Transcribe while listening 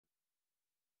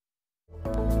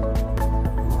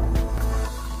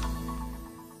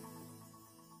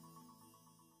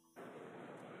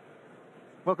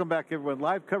Welcome back, everyone.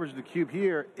 Live coverage of theCUBE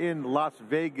here in Las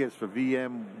Vegas for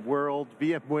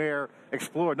VMware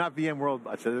Explore, not VMworld.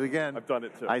 I said it again. I've done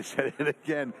it too. I said it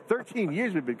again. 13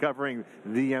 years we've been covering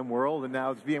VMworld, and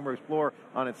now it's VMware Explore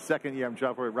on its second year. I'm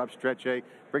John Furrier, Rob Strechay,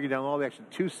 breaking down all the action,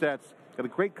 2 sets. Got a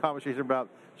great conversation about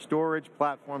storage,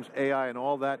 platforms, AI, and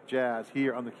all that jazz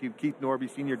here on theCUBE. Keith Norbie,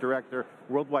 Senior Director,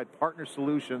 Worldwide Partner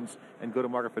Solutions, and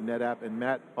go-to-market for Netapp, and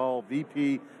Matt Hall,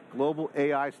 VP, Global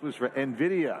AI Solutions for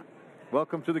NVIDIA.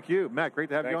 Welcome to theCUBE. Matt, great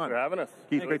to have you on. Thanks for having us.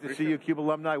 Keith, great to see you, CUBE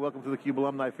alumni. Welcome to the CUBE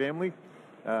alumni family.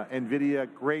 NVIDIA,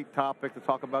 great topic to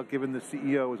talk about given the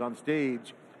CEO is on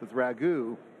stage with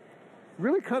Raghu.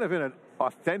 Really kind of in an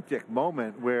authentic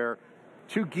moment where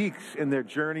 2 geeks in their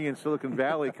journey in Silicon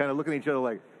Valley kind of looking at each other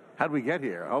like, how did we get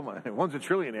here? Oh my, one's a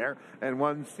trillionaire and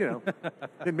one's,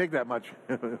 didn't make that much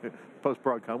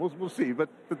post-Broadcom. We'll see, but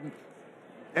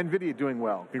NVIDIA doing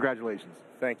well. Congratulations.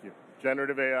 Thank you.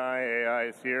 Generative AI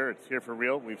is here. It's here for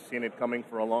real. We've seen it coming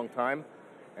for a long time,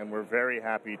 and we're very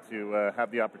happy to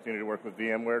have the opportunity to work with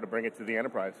VMware to bring it to the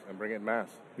enterprise and bring it in mass.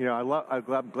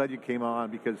 I'm glad you came on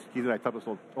because Keith and I talk this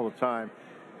all the time.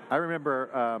 I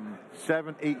remember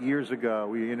 7, 8 years ago,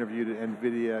 we interviewed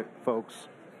NVIDIA folks,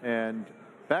 and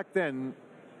back then,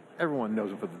 everyone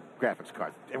knows it for the graphics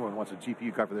card. Everyone wants a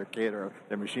GPU card for their kid or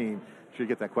their machine. Sure, you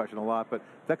get that question a lot, but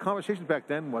that conversation back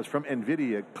then was from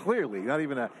NVIDIA, clearly, not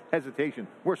even a hesitation.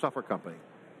 We're a software company,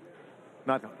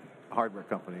 not a hardware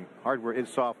company. Hardware is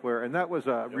software, and that was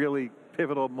a really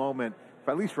pivotal moment,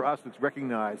 at least for us, to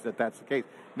recognize that that's the case.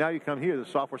 Now you come here, the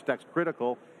software stack's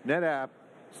critical. Netapp,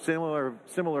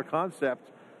 similar concept.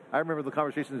 I remember the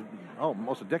conversations,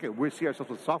 almost a decade. We see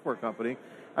ourselves as a software company.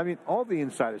 I mean, all the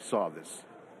insiders saw this.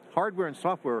 Hardware and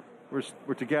software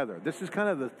were together. This is kind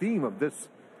of the theme of this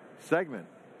segment.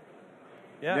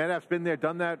 Yeah. Netapp's been there,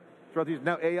 done that throughout these.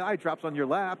 Now AI drops on your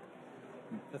lap.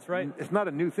 That's right. It's not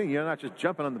a new thing. You're not just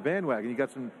jumping on the bandwagon. You got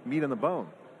some meat on the bone.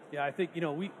 Yeah, I think,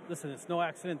 listen, it's no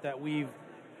accident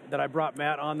that I brought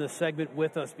Matt on this segment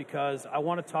with us because I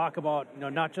want to talk about,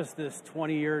 not just this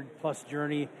 20-year plus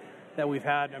journey that we've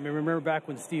had. I mean, remember back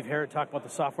when Steve Harrod talked about the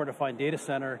software-defined data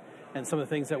center and some of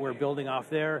the things that we're building off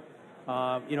there.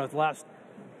 The last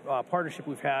partnership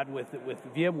we've had with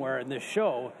VMware in this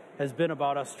show has been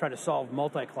about us trying to solve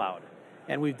multi-cloud.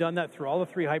 And we've done that through all the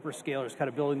 3 hyperscalers, kind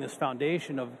of building this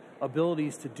foundation of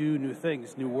abilities to do new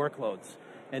things, new workloads,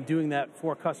 and doing that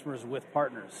for customers with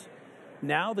partners.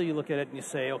 Now that you look at it and you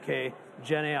say, okay,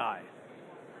 Gen AI.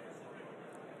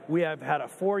 We have had a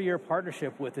 4-year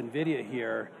partnership with NVIDIA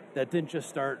here that didn't just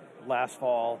start last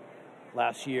fall,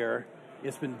 last year.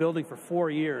 It's been building for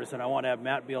 4 years, and I want to have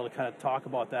Matt be able to kind of talk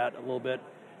about that a little bit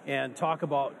and talk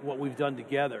about what we've done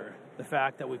together, the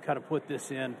fact that we've kind of put this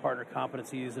in partner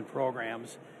competencies and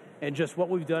programs, and just what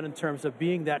we've done in terms of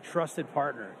being that trusted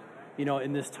partner.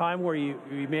 In this time where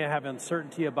you may have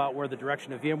uncertainty about where the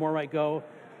direction of VMware might go,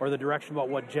 or the direction about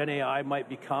what Gen AI might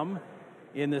become,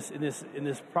 in this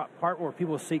part where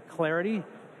people seek clarity,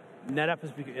 Netapp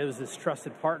is this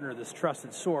trusted partner, this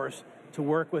trusted source to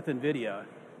work with NVIDIA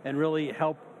and really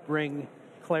help bring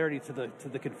clarity to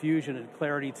the confusion and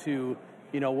clarity to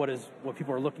what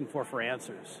people are looking for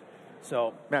answers.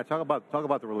 So, Matt, talk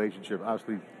about the relationship.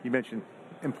 Obviously, you mentioned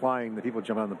implying that people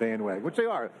jump on the bandwagon, which they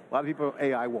are. A lot of people are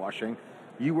AI washing.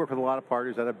 You work with a lot of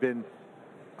partners that have been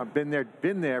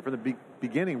there from the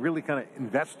beginning, really kind of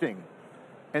investing,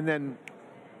 and then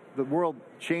the world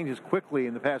changes quickly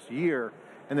in the past year,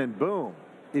 and then boom!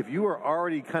 If you are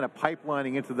already kind of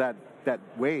pipelining into that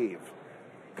wave,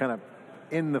 kind of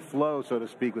in the flow, so to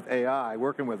speak, with AI,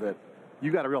 working with it,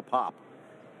 you got a real pop.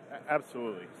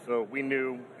 Absolutely. So we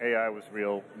knew AI was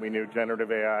real. We knew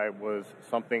generative AI was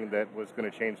something that was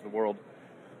going to change the world.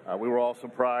 We were all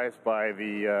surprised by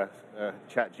the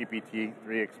ChatGPT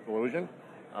 3 explosion.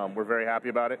 We're very happy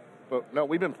about it. But no,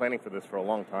 we've been planning for this for a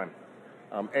long time.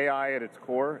 AI at its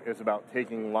core is about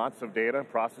taking lots of data,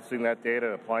 processing that data,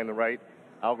 applying the right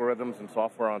algorithms and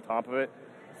software on top of it.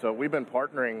 So we've been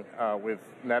partnering with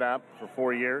Netapp for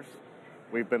 4 years.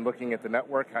 We've been looking at the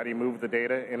network, how do you move the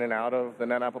data in and out of the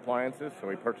Netapp appliances? So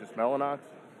we purchased Mellanox.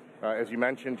 As you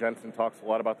mentioned, Jensen talks a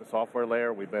lot about the software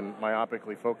layer. We've been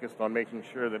myopically focused on making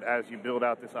sure that as you build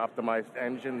out this optimized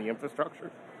engine, the infrastructure,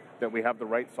 that we have the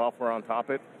right software on top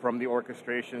of it, from the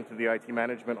orchestration to the IT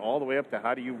management, all the way up to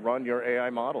how do you run your AI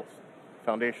models,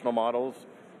 foundational models,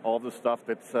 all the stuff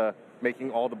that's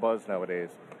making all the buzz nowadays.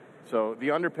 So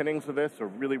the underpinnings of this are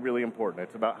really, really important.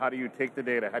 It's about how do you take the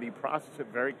data, how do you process it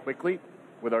very quickly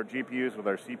with our GPUs, with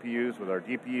our CPUs, with our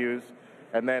DPUs,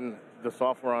 and then the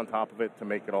software on top of it to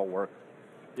make it all work.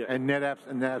 Yeah. And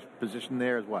Netapp's position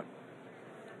there is what?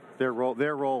 Their role,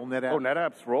 NetApp. Oh,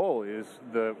 NetApp's role is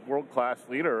the world-class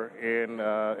leader in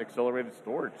accelerated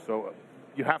storage. So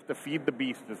you have to feed the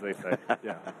beast, as they say.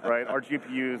 Yeah. Right? Our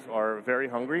GPUs are very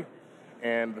hungry,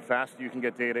 and the faster you can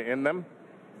get data in them,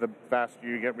 the faster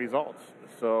you get results.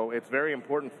 So it's very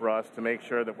important for us to make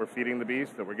sure that we're feeding the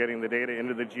beast, that we're getting the data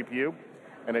into the GPU,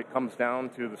 and it comes down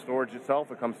to the storage itself,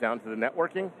 it comes down to the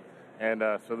networking, and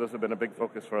so those have been a big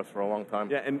focus for us for a long time.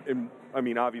 Yeah, and I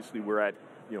mean, obviously we're at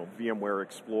VMware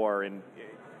Explore, and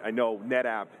I know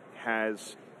NetApp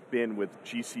has been with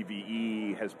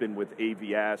GCVE, has been with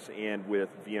AVS, and with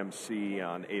VMC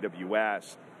on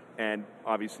AWS, and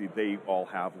obviously they all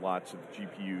have lots of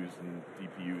GPUs and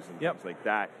DPUs and things like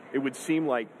that. It would seem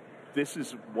like this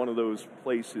is one of those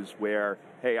places where,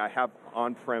 hey, I have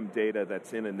on-prem data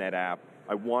that's in a NetApp,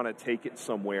 I want to take it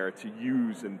somewhere to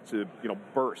use and to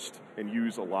burst and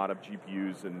use a lot of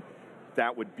GPUs, and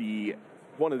that would be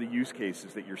one of the use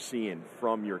cases that you're seeing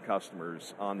from your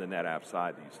customers on the NetApp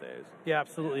side these days. Yeah,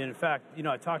 absolutely. And in fact,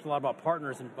 I talked a lot about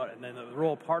partners and the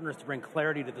role of partners to bring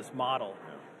clarity to this model.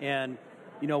 Yeah.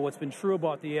 And what's been true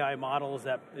about the AI model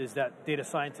is that data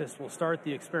scientists will start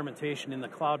the experimentation in the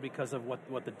cloud because of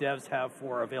what the devs have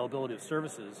for availability of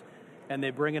services, and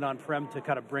they bring it on-prem to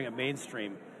kind of bring it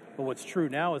mainstream. But what's true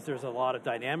now is there's a lot of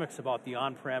dynamics about the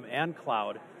on-prem and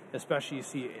cloud, especially you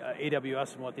see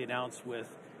AWS and what they announced with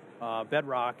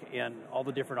Bedrock and all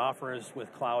the different offers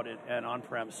with cloud and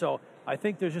on-prem. So I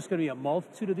think there's just going to be a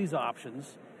multitude of these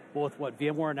options, both what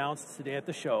VMware announced today at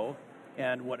the show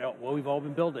and what we've all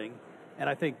been building. And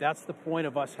I think that's the point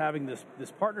of us having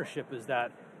this partnership, is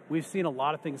that we've seen a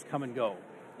lot of things come and go.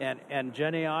 And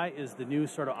Gen AI is the new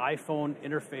sort of iPhone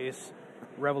interface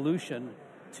revolution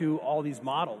to all these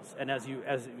models. And as you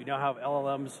now have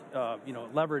LLMs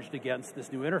leveraged against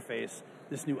this new interface,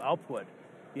 this new output,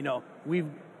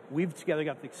 we've together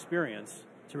got the experience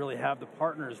to really have the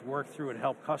partners work through and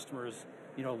help customers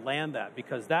land that,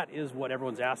 because that is what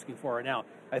everyone's asking for right now.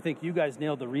 I think you guys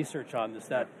nailed the research on this,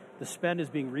 that the spend is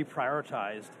being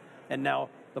reprioritized, and now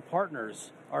the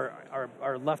partners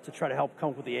are left to try to help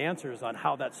come up with the answers on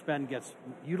how that spend gets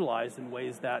utilized in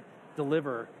ways that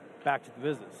deliver back to the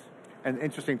business. And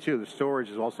interesting too, the storage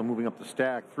is also moving up the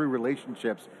stack through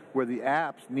relationships where the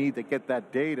apps need to get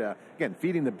that data. Again,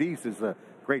 feeding the beast is a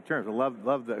great term. I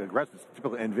love the aggressive,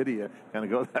 typical NVIDIA kind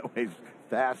of goes that way,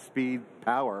 fast, speed,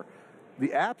 power. The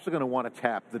apps are going to want to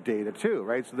tap the data too,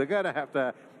 right? So you got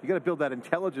to build that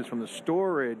intelligence from the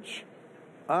storage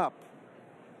up.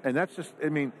 And that's just,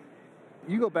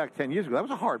 you go back 10 years ago, that was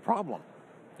a hard problem.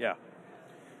 Yeah,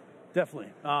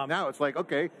 definitely. Now it's like,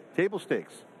 okay, table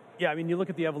stakes. Yeah, you look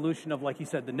at the evolution of, like you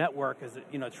said, the network as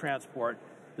transport,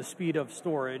 the speed of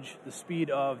storage, the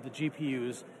speed of the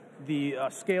GPUs, the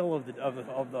scale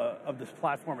of this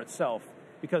platform itself,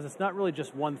 because it's not really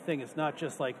just one thing. It's not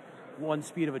just like one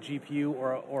speed of a GPU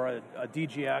or a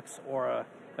DGX or a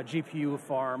GPU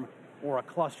farm or a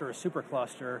cluster, a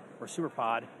supercluster or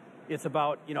superpod. It's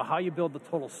about how you build the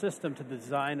total system to the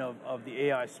design of the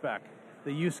AI spec,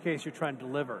 the use case you're trying to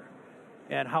deliver,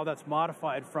 and how that's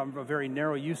modified from a very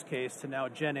narrow use case to now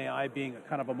Gen AI being a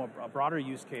kind of a broader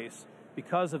use case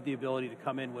because of the ability to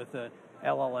come in with the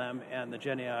LLM and the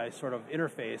Gen AI sort of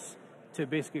interface to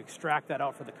basically extract that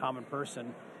out for the common person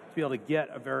to be able to get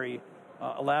a very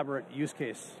elaborate use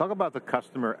case. Talk about the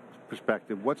customer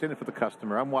perspective. What's in it for the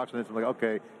customer? I'm watching this, I'm like,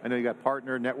 okay, I know you got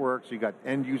partner networks, you got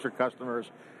end user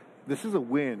customers. This is a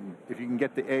win if you can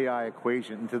get the AI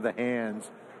equation into the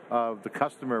hands of the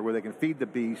customer where they can feed the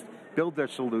beast, build their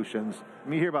solutions.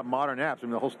 You hear about modern apps,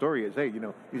 the whole story is, hey,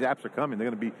 these apps are coming, they're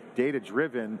going to be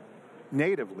data-driven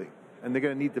natively, and they're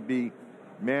going to need to be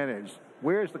managed.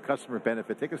 Where's the customer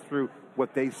benefit? Take us through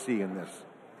what they see in this.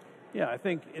 Yeah, I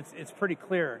think it's pretty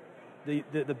clear.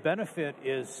 The benefit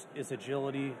is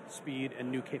agility, speed,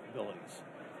 and new capabilities.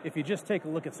 If you just take a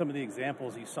look at some of the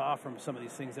examples you saw from some of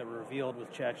these things that were revealed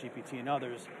with ChatGPT and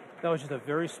others, that was just a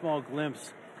very small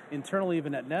glimpse. Internally,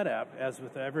 even at NetApp, as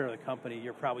with every other company,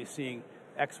 you're probably seeing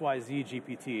XYZ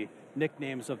GPT,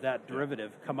 nicknames of that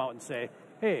derivative, come out and say,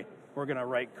 hey, we're going to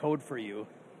write code for you,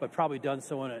 but probably done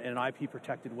so in an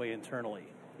IP-protected way internally.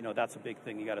 That's a big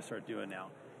thing you got to start doing now.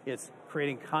 It's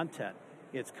creating content.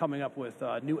 It's coming up with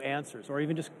new answers, or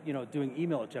even just doing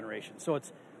email generation. So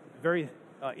it's very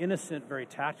innocent, very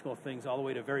tactical things, all the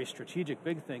way to very strategic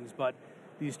big things. But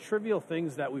these trivial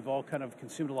things that we've all kind of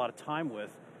consumed a lot of time with,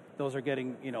 those are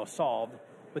getting solved.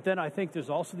 But then I think there's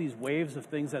also these waves of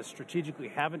things that strategically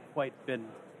haven't quite been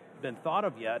thought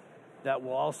of yet that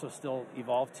will also still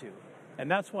evolve to.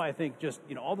 And that's why I think just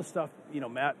all the stuff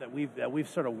Matt, that we've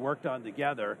sort of worked on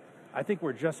together, I think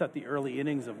we're just at the early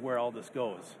innings of where all this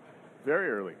goes.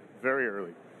 Very early, very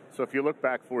early. So if you look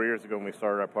back 4 years ago when we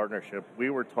started our partnership, we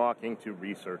were talking to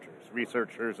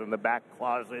researchers in the back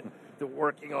closet that were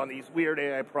working on these weird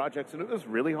AI projects, and it was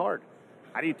really hard.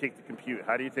 How do you take the compute?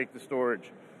 How do you take the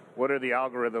storage? What are the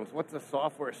algorithms? What's the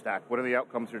software stack? What are the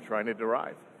outcomes you're trying to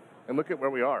derive? And look at where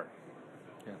we are.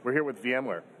 Yeah. We're here with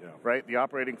VMware, right? The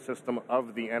operating system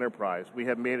of the enterprise. We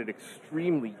have made it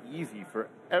extremely easy for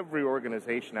every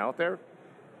organization out there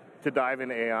to dive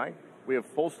into AI. We have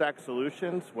full stack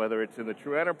solutions, whether it's in the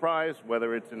true enterprise,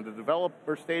 whether it's in the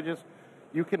developer stages.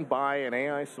 You can buy an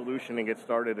AI solution and get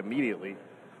started immediately.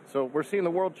 So we're seeing the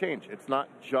world change. It's not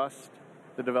just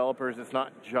the developers, it's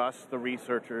not just the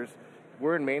researchers.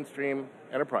 We're in mainstream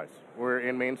enterprise. We're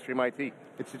in mainstream IT.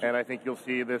 And I think you'll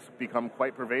see this become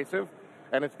quite pervasive.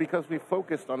 And it's because we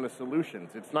focused on the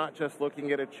solutions. It's not just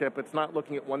looking at a chip. It's not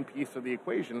looking at one piece of the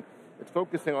equation. It's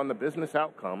focusing on the business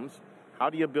outcomes. How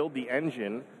do you build the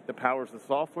engine that powers the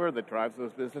software that drives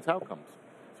those business outcomes?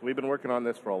 So we've been working on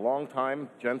this for a long time.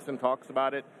 Jensen talks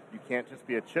about it. You can't just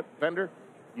be a chip vendor.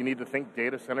 You need to think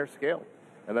data center scale.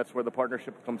 And that's where the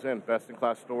partnership comes in.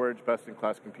 Best-in-class storage,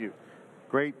 best-in-class compute.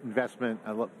 Great investment.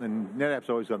 And Netapp's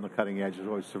always on the cutting edge. Is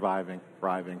always surviving,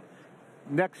 thriving.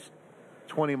 Next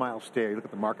 20-mile stay, look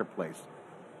at the marketplace.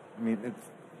 I mean, it's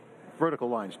vertical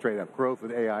line straight up. Growth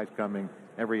with AI is coming.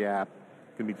 Every app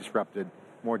can be disrupted.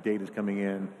 More data is coming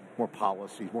in, more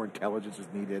policies, more intelligence is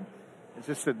needed. It's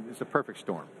just it's a perfect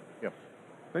storm. Yep.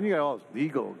 Then you got all this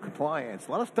legal, compliance,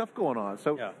 a lot of stuff going on.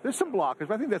 So there's some blockers,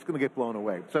 but I think that's going to get blown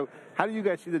away. So how do you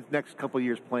guys see the next couple of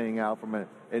years playing out from an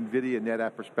NVIDIA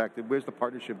Netapp perspective? Where's the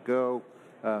partnership go?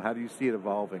 How do you see it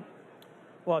evolving?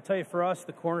 Well, I'll tell you, for us,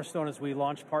 the cornerstone is we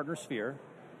launched Partner Sphere.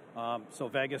 So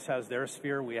Vegas has their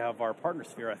sphere. We have our Partner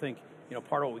Sphere. I think,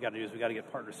 part of what we got to do is we got to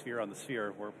get Partner Sphere on the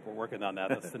sphere. We're working on that.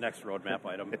 That's the next roadmap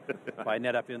item by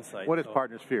Netapp Insight. What is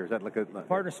Partner Sphere? Is that like a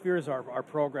Partner Sphere is our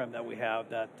program that we have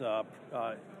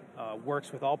that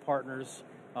works with all partners,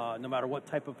 no matter what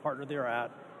type of partner they're at.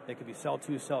 They could be sell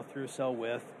to, sell through, sell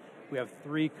with. We have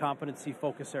 3 competency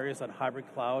focus areas on hybrid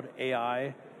cloud,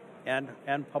 AI, and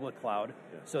public cloud.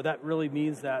 Yeah. So that really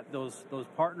means that those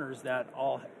partners that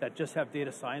just have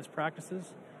data science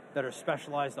practices that are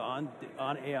specialized on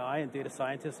AI and data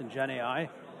scientists and Gen AI,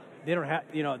 they don't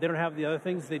have the other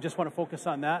things. They just want to focus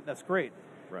on that. That's great.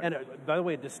 Right. And by the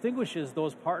way, it distinguishes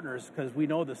those partners, because we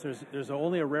know this. There's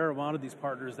only a rare amount of these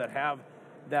partners that have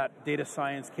that data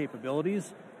science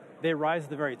capabilities. They rise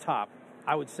to the very top.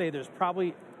 I would say there's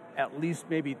probably at least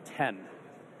maybe 10.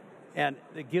 And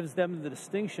it gives them the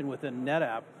distinction within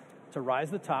Netapp to rise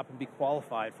to the top and be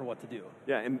qualified for what to do.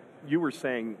 Yeah, and you were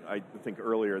saying, I think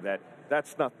earlier, that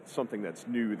that's not something that's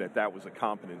new, that was a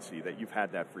competency, that you've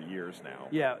had that for years now.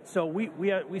 Yeah, so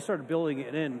we started building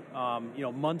it in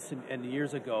months and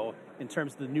years ago in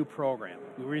terms of the new program.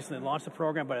 We recently launched the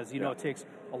program, but as you know, it takes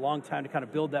a long time to kind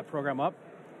of build that program up,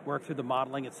 work through the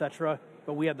modeling, et cetera.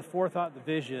 But we had the forethought, the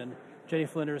vision. Jenny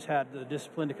Flinders had the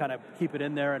discipline to kind of keep it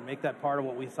in there and make that part of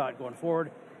what we thought going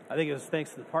forward. I think it was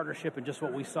thanks to the partnership and just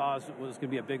what we saw was going to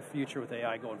be a big future with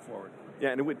AI going forward. Yeah,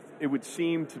 and it would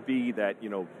seem to be that,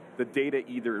 the data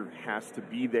either has to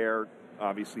be there,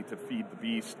 obviously, to feed the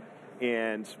beast,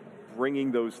 and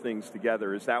bringing those things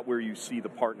together. Is that where you see the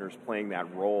partners playing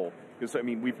that role? Because,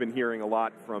 we've been hearing a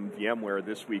lot from VMware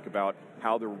this week about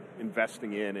how they're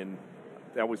investing in, and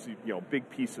that was a big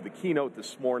piece of the keynote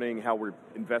this morning, how we're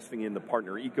investing in the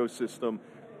partner ecosystem,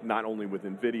 not only with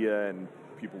NVIDIA and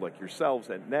people like yourselves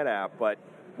at Netapp, but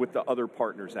with the other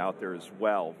partners out there as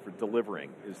well for delivering.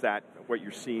 Is that what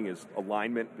you're seeing as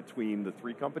alignment between the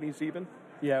 3 companies even?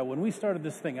 Yeah, when we started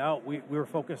this thing out, we were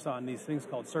focused on these things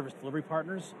called service delivery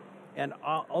partners. And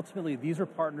ultimately, these are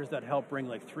partners that help bring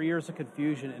 3 years of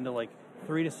confusion into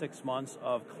 3 to 6 months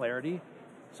of clarity.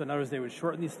 So in other words, they would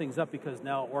shorten these things up because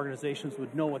now organizations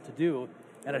would know what to do.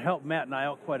 And it helped Matt and I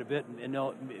out quite a bit in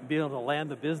being able to land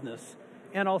the business,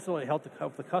 and also it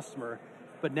helped the customer.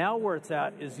 But now where it's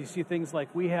at is you see things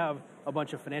like we have a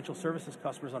bunch of financial services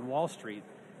customers on Wall Street,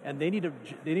 and they need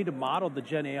to model the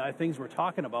Gen AI things we're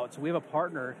talking about. So we have a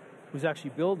partner who's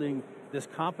actually building this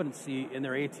competency in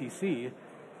their ATC,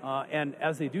 and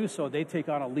as they do so, they take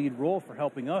on a lead role for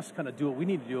helping us kind of do what we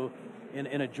need to do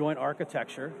in a joint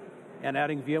architecture, and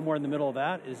adding VMware in the middle of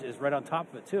that is right on top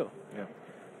of it too. Yeah,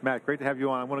 Matt, great to have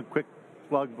you on. I want a quick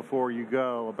plug before you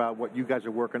go about what you guys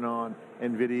are working on,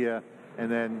 NVIDIA,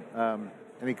 and then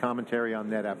any commentary on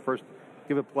Netapp. First,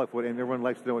 give a plug for it, and everyone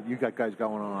likes to know what you got guys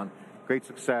going on. Great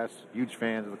success, huge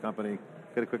fans of the company.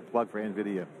 Get a quick plug for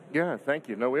NVIDIA. Yeah, thank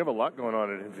you. No, we have a lot going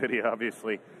on at NVIDIA,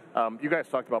 obviously. You guys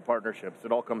talked about partnerships.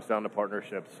 It all comes down to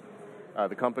partnerships.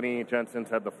 The company, Jensen's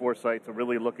had the foresight to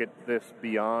really look at this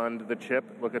beyond the chip,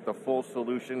 look at the full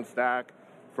solution stack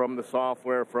from the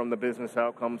software, from the business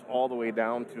outcomes, all the way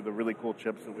down to the really cool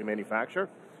chips that we manufacture.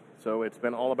 So it's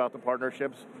been all about the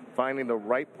partnerships, finding the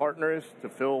right partners to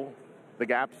fill the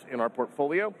gaps in our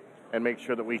portfolio and make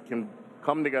sure that we can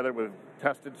come together with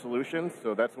tested solutions.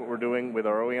 So that's what we're doing with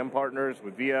our OEM partners,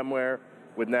 with VMware,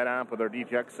 with Netapp, with our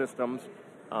DGX systems.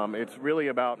 It's really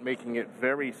about making it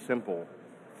very simple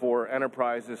for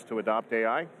enterprises to adopt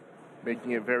AI,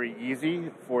 making it very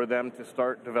easy for them to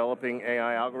start developing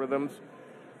AI algorithms.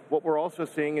 What we're also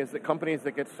seeing is that companies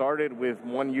that get started with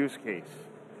one use case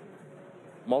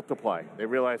multiply. They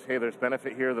realize, hey, there's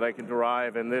benefit here that I can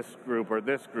derive in this group or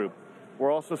this group.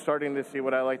 We're also starting to see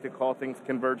what I like to call things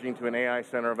converging to an AI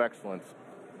center of excellence.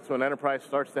 So an enterprise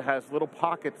starts to have little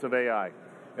pockets of AI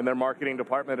in their marketing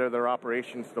department or their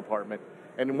operations department.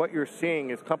 And what you're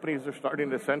seeing is companies are starting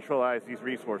to centralize these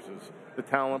resources, the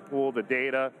talent pool, the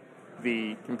data,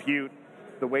 the compute,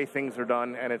 the way things are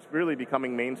done, and it's really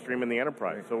becoming mainstream in the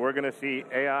enterprise. So we're going to see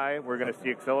AI, we're going to see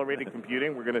accelerated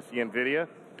computing, we're going to see NVIDIA,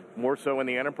 more so in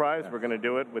the enterprise. We're going to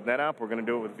do it with Netapp, we're going to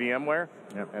do it with VMware,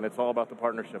 and it's all about the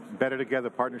partnerships. Better together,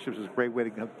 partnerships is a great way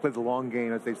to play the long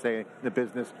game, as they say in the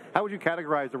business. How would you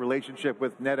categorize the relationship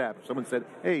with Netapp? Someone said,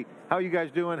 hey, how are you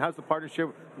guys doing? How's the partnership?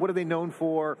 What are they known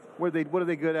for? What are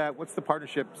they good at? What's the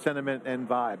partnership sentiment and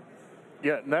vibe?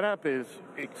 Yeah, Netapp is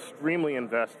extremely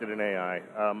invested in AI.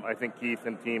 I think Keith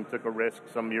and team took a risk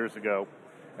some years ago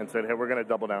and said, hey, we're going to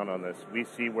double down on this. We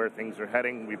see where things are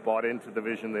heading. We bought into the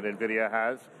vision that NVIDIA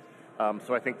has.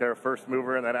 So I think they're a first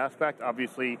mover in that aspect.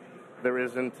 Obviously, there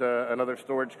isn't another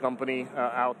storage company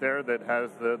out there that has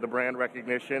the brand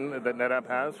recognition that Netapp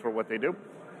has for what they do.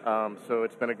 So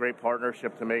it's been a great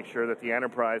partnership to make sure that the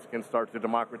enterprise can start to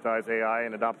democratize AI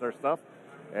and adopt our stuff.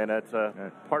 And it's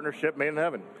a partnership made in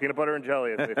heaven. Peanut butter and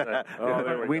jelly, as they say. Oh,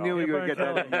 there we knew you would get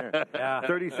that in there. Yeah.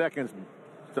 30 seconds.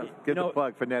 So get the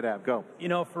plug for Netapp. Go. You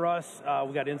know, for us,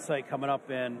 we got Insight coming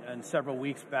up in several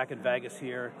weeks back in Vegas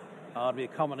here. It'll be a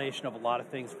combination of a lot of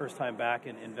things. First time back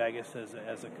in Vegas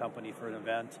as a company for an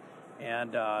event.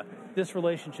 And this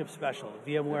relationship's special.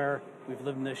 VMware, we've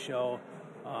lived in this show.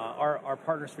 Our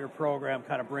PartnerSphere program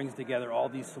kind of brings together all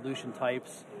these solution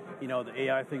types. You know, the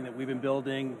AI thing that we've been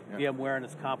building, VMware and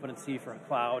its competency for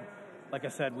cloud. Like I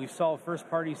said, we've solved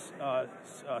first-party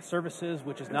services,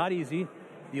 which is not easy.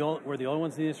 We're the only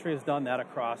ones in the industry has done that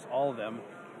across all of them,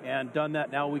 and done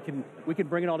that. Now we can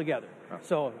bring it all together.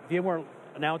 So VMware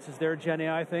announces their Gen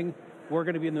AI thing. We're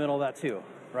going to be in the middle of that too,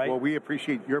 right? Well, we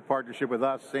appreciate your partnership with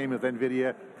us. Same with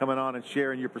NVIDIA coming on and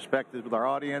sharing your perspectives with our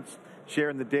audience,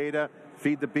 sharing the data.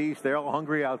 Feed the beast. They're all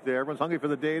hungry out there. Everyone's hungry for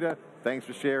the data. Thanks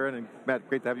for sharing. And Matt,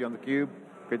 great to have you on theCUBE.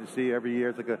 Great to see you every year.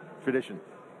 It's like a tradition.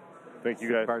 Thank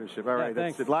you, guys. Partnership. All right,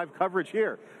 thanks. That's it. Live coverage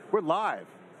here. We're live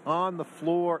on the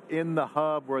floor in the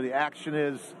hub where the action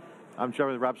is. I'm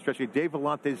Trevor, Rob Strechay. Dave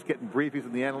Vallante's getting briefings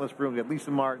in the analyst room. We got Lisa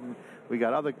Martin. We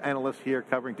got other analysts here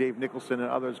covering Dave Nicholson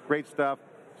and others. Great stuff.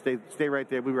 Stay right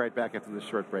there. We'll be right back after this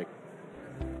short break.